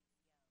back, too.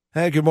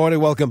 Hey, good morning.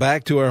 Welcome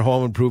back to our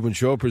Home Improvement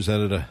Show,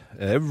 presented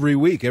every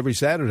week, every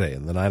Saturday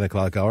in the 9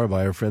 o'clock hour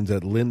by our friends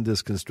at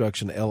Lindus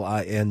Construction,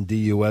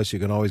 Lindus. You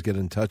can always get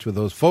in touch with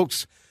those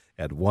folks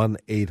at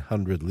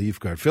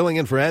 1-800-LEAF-GUARD. Filling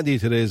in for Andy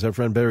today is our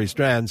friend Barry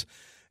Stranz.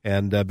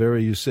 And,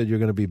 Barry, you said you're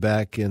going to be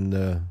back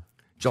in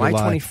July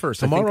 21st.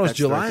 Tomorrow's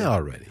July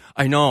already.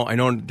 I know.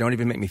 Don't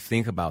even make me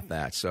think about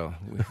that. So,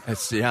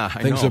 it's, I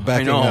Things know. are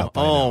backing I know. up.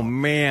 Oh,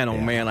 man.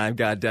 I've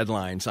got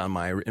deadlines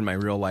in my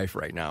real life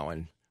right now,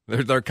 and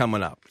they're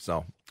coming up.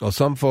 So, well,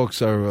 some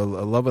folks are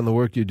loving the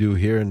work you do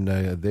here, and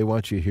they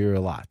want you here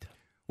a lot.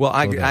 Well,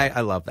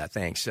 I love that.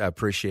 Thanks. I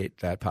appreciate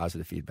that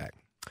positive feedback.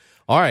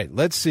 All right,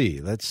 let's see.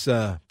 Let's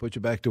put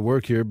you back to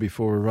work here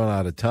before we run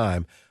out of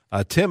time.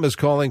 Tim is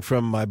calling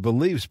from, I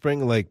believe,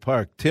 Spring Lake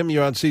Park. Tim,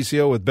 you're on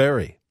CCO with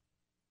Barry.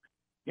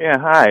 Yeah,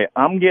 hi.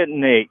 I'm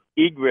getting a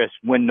egress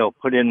window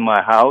put in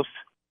my house.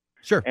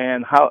 Sure.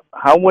 And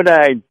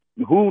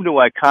who do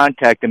I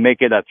contact to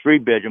make it a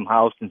 3-bedroom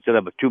house instead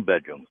of a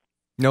 2-bedroom?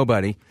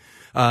 Nobody.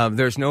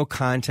 There's no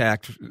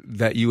contact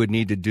that you would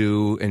need to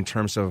do in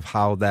terms of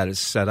how that is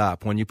set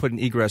up. When you put an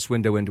egress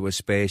window into a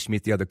space,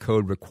 meet the other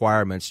code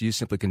requirements, you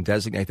simply can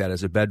designate that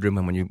as a bedroom,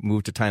 and when you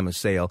move to time of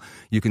sale,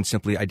 you can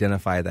simply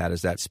identify that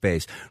as that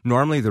space.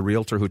 Normally, the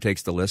realtor who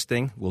takes the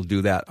listing will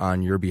do that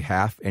on your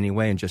behalf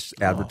anyway and just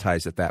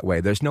advertise it that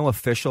way. There's no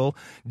official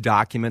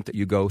document that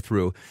you go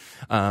through.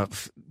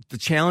 The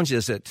challenge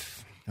is that...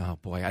 Oh,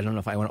 boy, I don't know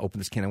if I want to open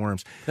this can of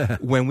worms.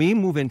 When we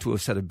move into a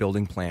set of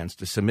building plans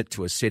to submit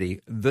to a city,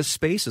 the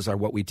spaces are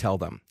what we tell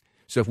them.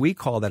 So if we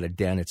call that a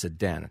den, it's a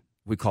den.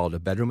 We call it a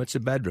bedroom, it's a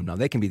bedroom. Now,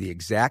 they can be the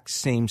exact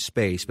same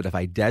space, but if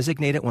I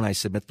designate it when I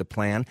submit the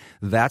plan,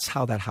 that's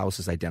how that house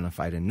is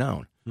identified and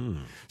known.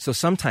 So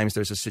sometimes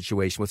there's a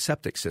situation with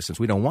septic systems.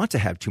 We don't want to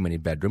have too many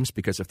bedrooms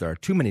because if there are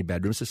too many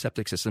bedrooms, the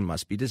septic system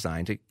must be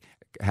designed to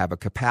have a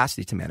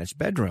capacity to manage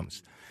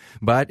bedrooms.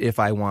 But if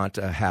I want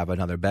to have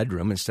another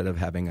bedroom instead of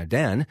having a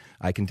den,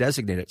 I can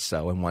designate it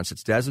so. And once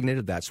it's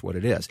designated, that's what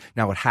it is.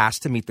 Now, it has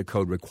to meet the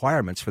code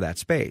requirements for that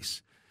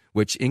space,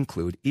 which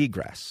include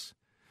egress.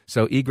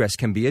 So egress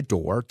can be a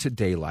door to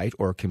daylight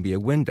or it can be a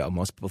window.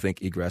 Most people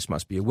think egress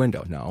must be a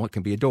window. No, it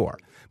can be a door.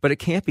 But it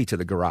can't be to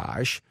the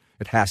garage.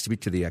 It has to be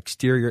to the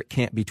exterior. It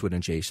can't be to an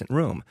adjacent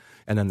room.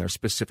 And then there are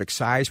specific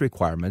size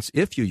requirements,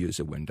 if you use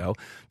a window,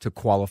 to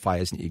qualify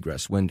as an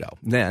egress window.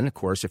 Then, of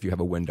course, if you have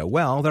a window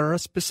well, there are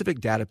specific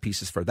data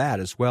pieces for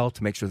that as well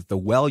to make sure that the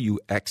well you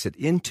exit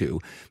into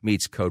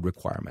meets code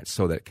requirements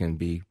so that it can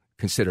be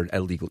considered a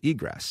legal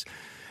egress.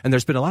 And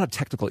there's been a lot of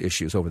technical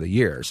issues over the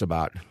years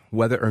about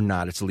whether or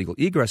not it's a legal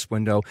egress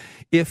window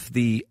if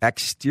the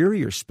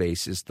exterior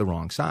space is the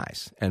wrong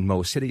size. And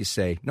most cities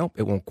say, nope,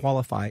 it won't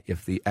qualify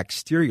if the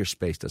exterior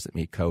space doesn't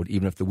meet code,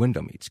 even if the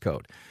window meets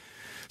code.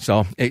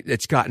 So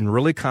it's gotten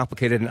really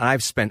complicated, and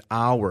I've spent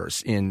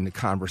hours in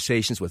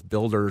conversations with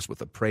builders,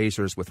 with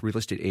appraisers, with real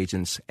estate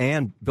agents,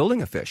 and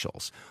building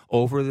officials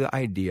over the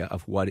idea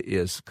of what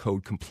is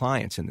code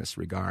compliance in this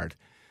regard.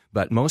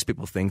 But most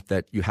people think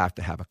that you have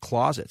to have a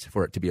closet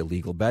for it to be a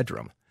legal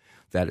bedroom.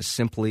 That is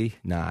simply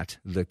not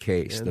the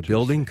case. The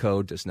building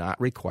code does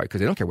not require, because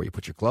they don't care where you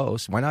put your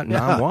clothes. Why not in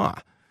an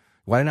armoire?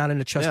 Why not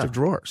in a chest of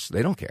drawers?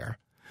 They don't care.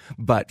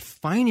 But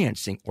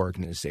financing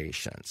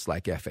organizations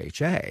like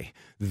FHA,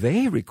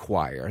 they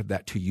require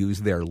that to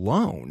use their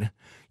loan,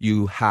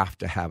 you have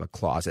to have a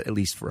closet, at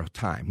least for a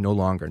time, no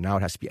longer. Now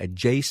it has to be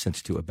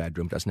adjacent to a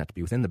bedroom. It doesn't have to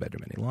be within the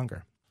bedroom any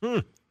longer.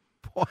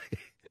 Boy.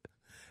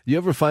 You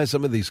ever find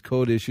some of these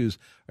code issues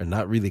are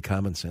not really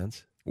common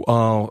sense?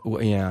 Oh,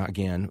 yeah,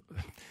 again,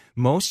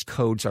 most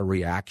codes are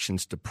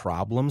reactions to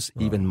problems,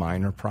 even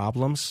minor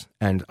problems.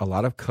 And a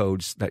lot of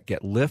codes that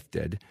get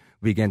lifted,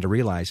 we begin to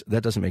realize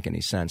that doesn't make any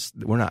sense.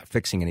 We're not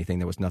fixing anything.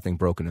 There was nothing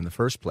broken in the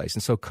first place.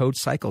 And so code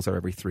cycles are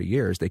every 3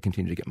 years. They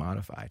continue to get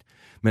modified.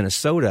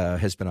 Minnesota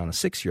has been on a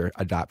 6-year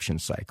adoption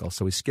cycle,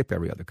 so we skip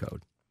every other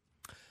code.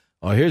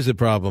 Oh, here's the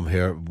problem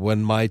here.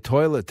 When my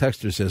toilet,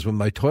 Texter says, when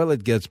my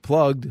toilet gets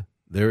plugged,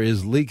 there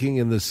is leaking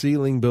in the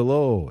ceiling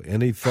below.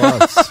 Any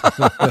thoughts?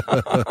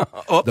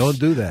 Don't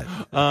do that.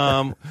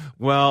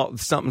 Well,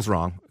 something's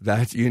wrong.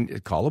 That you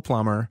call a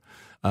plumber.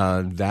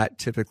 That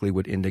typically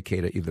would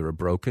indicate either a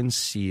broken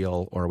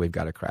seal or we've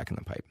got a crack in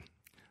the pipe.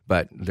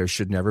 But there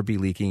should never be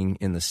leaking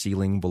in the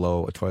ceiling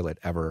below a toilet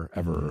ever.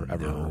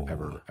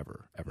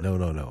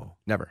 No.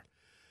 Never.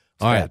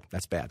 All right.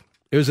 That's bad.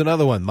 Here's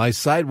another one. My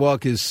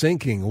sidewalk is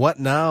sinking. What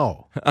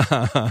now?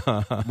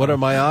 What are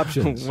my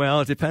options?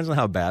 Well, it depends on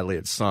how badly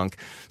it's sunk.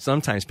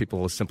 Sometimes people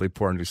will simply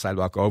pour a new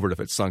sidewalk over it if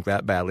it's sunk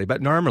that badly.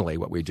 But normally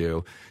what we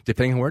do,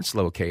 depending on where it's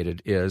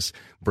located, is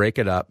break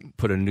it up,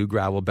 put a new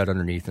gravel bed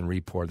underneath, and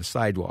re-pour the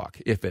sidewalk.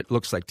 If it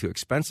looks like too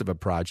expensive a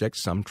project,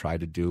 some try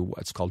to do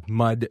what's called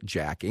mud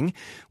jacking,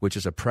 which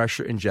is a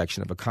pressure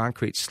injection of a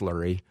concrete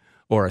slurry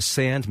or a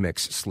sand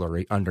mix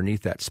slurry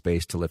underneath that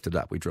space to lift it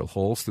up. We drill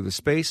holes through the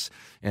space,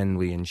 and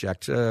we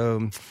inject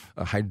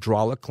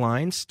hydraulic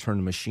lines, turn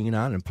the machine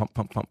on, and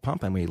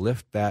pump, and we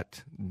lift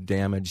that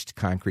damaged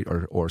concrete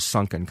or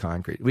sunken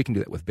concrete. We can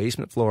do that with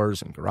basement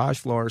floors and garage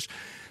floors.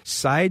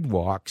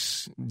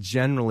 Sidewalks,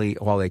 generally,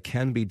 while they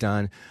can be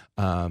done,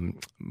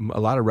 a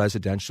lot of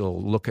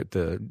residential look at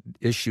the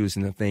issues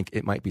and then think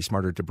it might be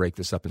smarter to break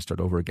this up and start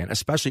over again,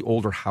 especially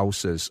older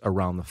houses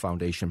around the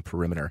foundation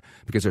perimeter,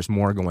 because there's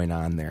more going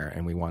on there,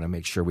 and we want to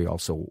make sure we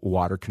also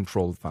water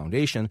control the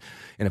foundation.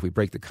 And if we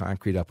break the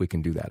concrete up, we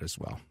can do that as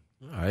well.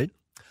 All right.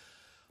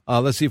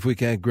 Let's see if we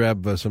can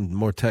grab some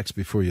more text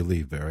before you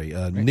leave, Barry.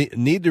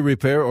 Need to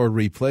repair or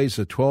replace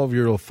a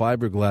 12-year-old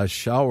fiberglass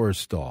shower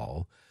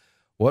stall.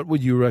 What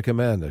would you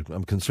recommend?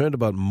 I'm concerned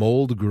about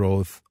mold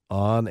growth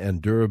on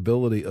and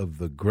durability of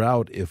the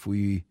grout if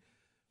we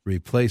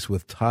replace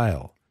with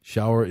tile.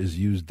 Shower is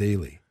used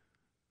daily.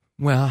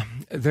 Well,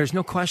 there's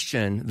no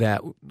question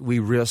that we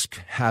risk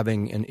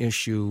having an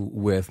issue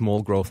with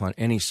mold growth on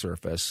any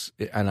surface,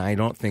 and I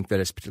don't think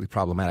that it's particularly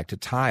problematic to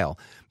tile.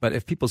 But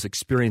if people's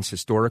experience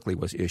historically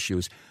was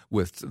issues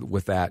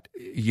with that,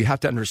 you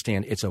have to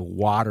understand it's a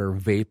water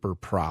vapor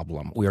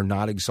problem. We are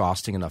not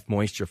exhausting enough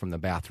moisture from the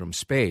bathroom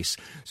space.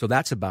 So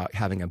that's about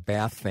having a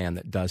bath fan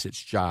that does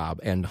its job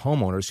and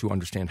homeowners who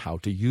understand how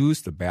to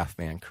use the bath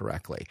fan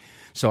correctly.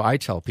 So I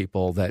tell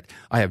people that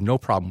I have no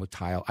problem with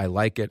tile. I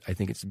like it. I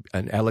think it's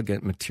an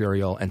elegant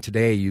material. And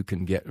today you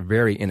can get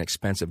very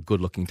inexpensive,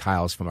 good-looking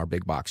tiles from our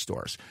big box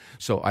stores.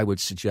 So I would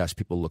suggest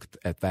people look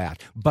at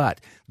that.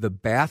 But the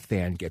bath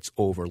fan gets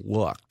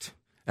overlooked.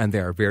 And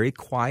there are very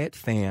quiet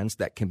fans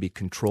that can be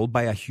controlled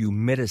by a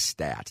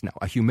humidistat. Now,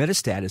 a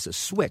humidistat is a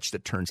switch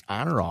that turns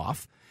on or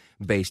off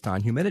based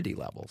on humidity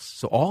levels.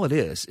 So all it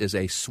is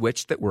a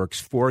switch that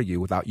works for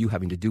you without you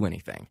having to do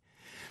anything.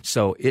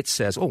 So it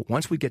says,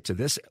 once we get to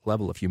this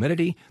level of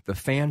humidity, the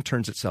fan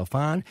turns itself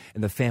on,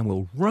 and the fan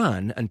will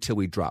run until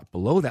we drop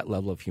below that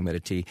level of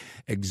humidity,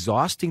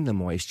 exhausting the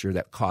moisture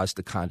that caused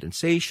the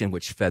condensation,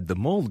 which fed the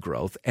mold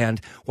growth.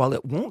 And while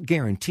it won't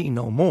guarantee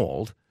no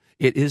mold,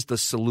 it is the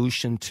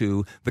solution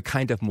to the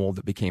kind of mold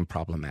that became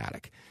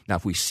problematic. Now,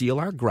 if we seal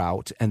our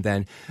grout and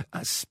then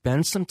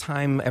spend some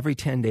time every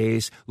 10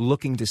 days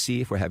looking to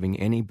see if we're having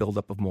any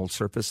buildup of mold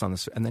surface on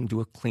this, and then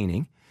do a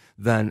cleaning,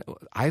 then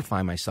I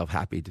find myself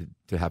happy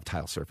to have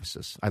tile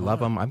surfaces. I love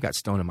them. I've got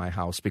stone in my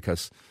house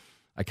because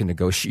I can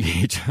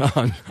negotiate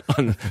on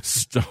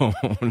stone.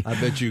 I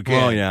bet you can.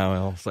 Well, yeah.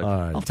 Well, so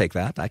I'll take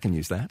that. I can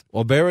use that.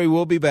 Well, Barry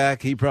will be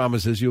back. He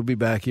promises you'll be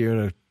back here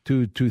in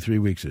 3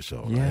 weeks or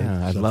so.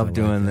 Yeah, right? I love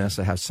doing this.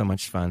 I have so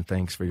much fun.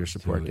 Thanks for your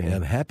support, Dan.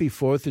 And happy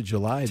 4th of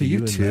July to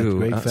you too.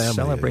 Great family.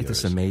 Celebrate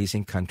this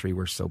amazing country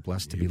we're so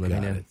blessed to be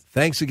living in.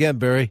 Thanks again,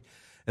 Barry.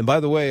 And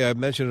by the way, I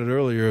mentioned it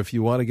earlier, if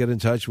you want to get in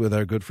touch with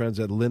our good friends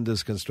at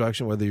Lindus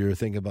Construction, whether you're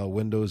thinking about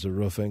windows or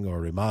roofing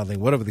or remodeling,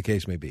 whatever the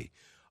case may be,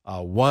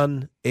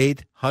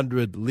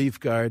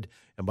 1-800-LEAF-GUARD.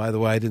 And by the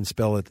way, I didn't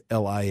spell it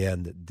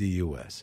Lindus.